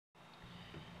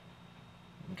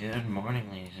Good morning,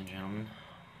 ladies and gentlemen.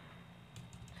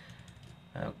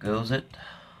 How goes it?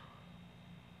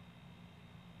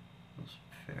 Goes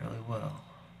fairly well.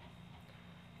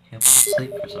 Can't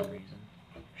sleep for some reason.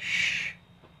 Shh.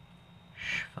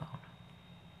 Shh, phone.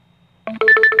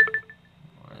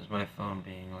 Why is my phone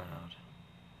being loud?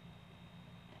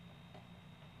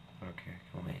 Okay,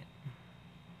 cool, mate.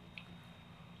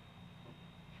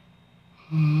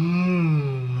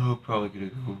 I'm probably gonna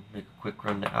go make a quick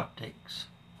run to outtakes.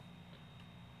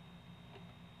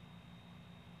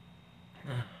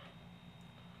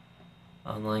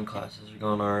 Online classes are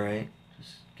going alright.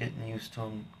 Just getting used to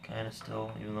them kind of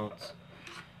still, even though it's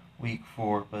week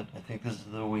 4, but I think this is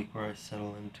the week where I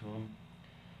settle into them.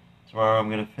 Tomorrow I'm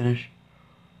gonna finish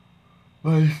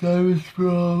my assignments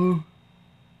problem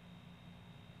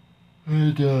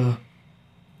and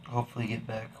hopefully get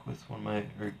back with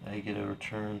I get a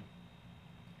return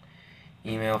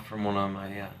email from one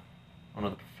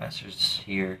of the professors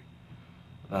here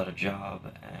about a job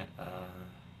at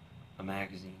a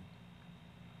magazine.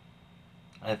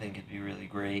 I think it'd be really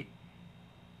great,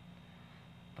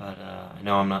 but I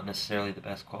know I'm not necessarily the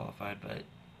best qualified, but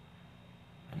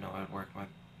I know I'd work my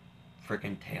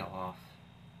frickin' tail off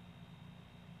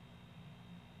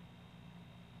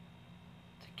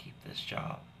to keep this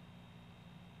job,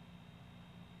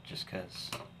 just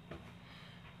because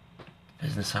the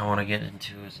business I want to get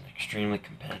into is an extremely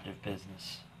competitive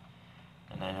business,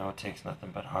 and I know it takes nothing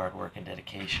but hard work and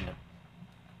dedication to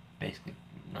basically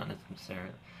not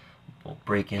necessarily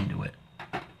break into it.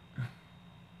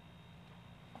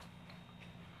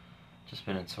 Just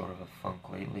been in sort of a funk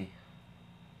lately.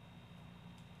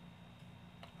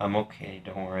 I'm okay,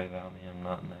 don't worry about me, I'm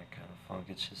not in that kind of funk,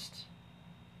 it's just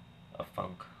a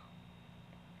funk.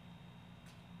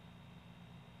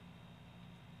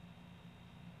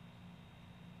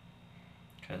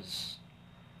 Because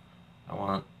I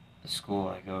want the school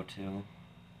I go to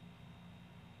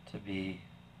be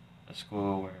a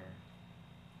school where,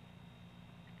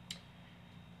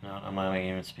 no, I'm not going to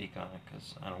even speak on it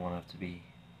because I don't want to have to be,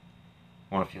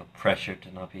 I want to feel pressured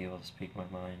to not be able to speak my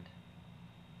mind.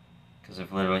 Because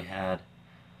I've literally had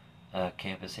a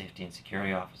campus safety and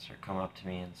security officer come up to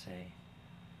me and say,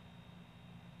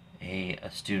 hey,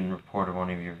 a student reported one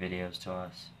of your videos to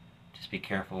us. Just be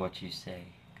careful what you say,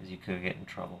 because you could get in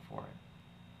trouble for it.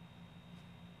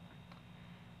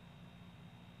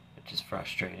 Which is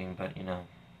frustrating, but you know,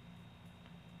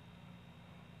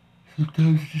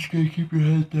 sometimes you just gotta keep your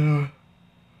head down.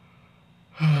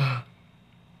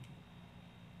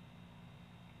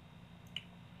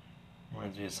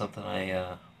 Reminds me of something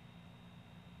I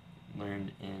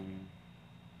learned in...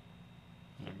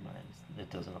 Never mind, it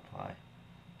doesn't apply.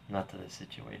 Not to this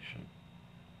situation.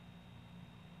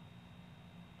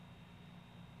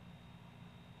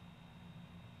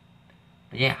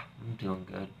 But yeah, I'm doing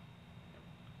good.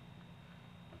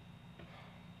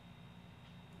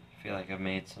 I feel like I've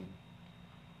made some,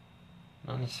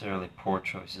 not necessarily poor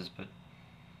choices, but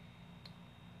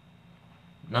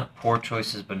not poor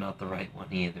choices, but not the right one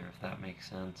either, if that makes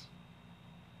sense.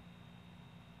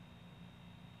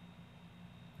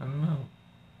 I don't know.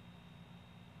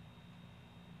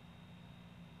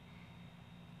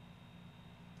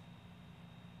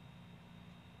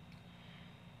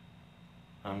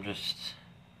 I'm just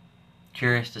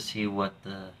curious to see what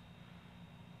the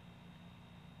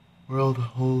world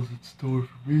holds in store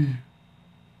for me.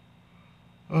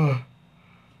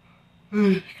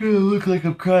 It's gonna look like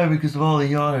I'm crying because of all the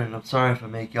yawning, and I'm sorry if I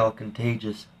make y'all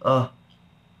contagious. Through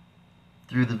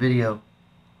the video.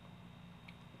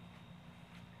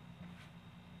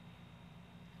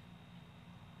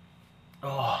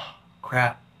 Oh,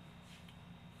 crap.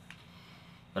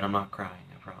 But I'm not crying,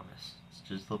 I promise. It's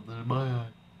just something in my eye.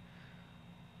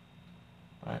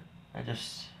 But I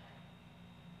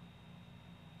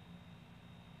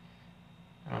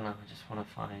don't know, I just want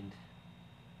to find...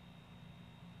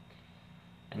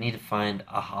 I need to find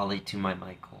a Holly to my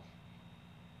Michael.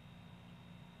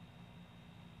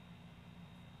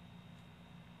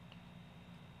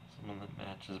 Someone that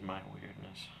matches my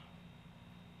weirdness.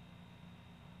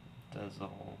 Does the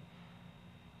whole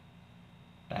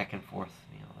back and forth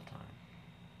with me all the time.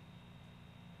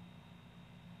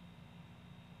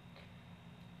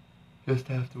 Just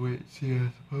have to wait and see,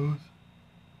 I suppose.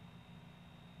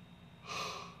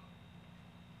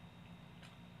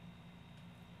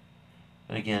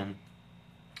 But again,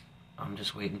 I'm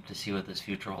just waiting to see what this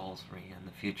future holds for me, and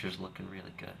the future's looking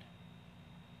really good.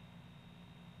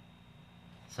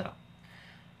 So,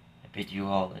 I bid you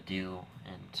all adieu,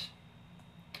 and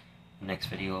the next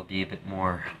video will be a bit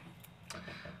more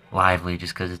lively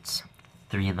just because it's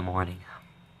 3 in the morning.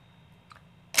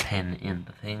 pen in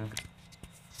the thing.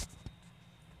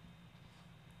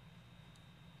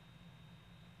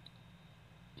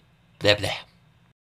 Blah, blah.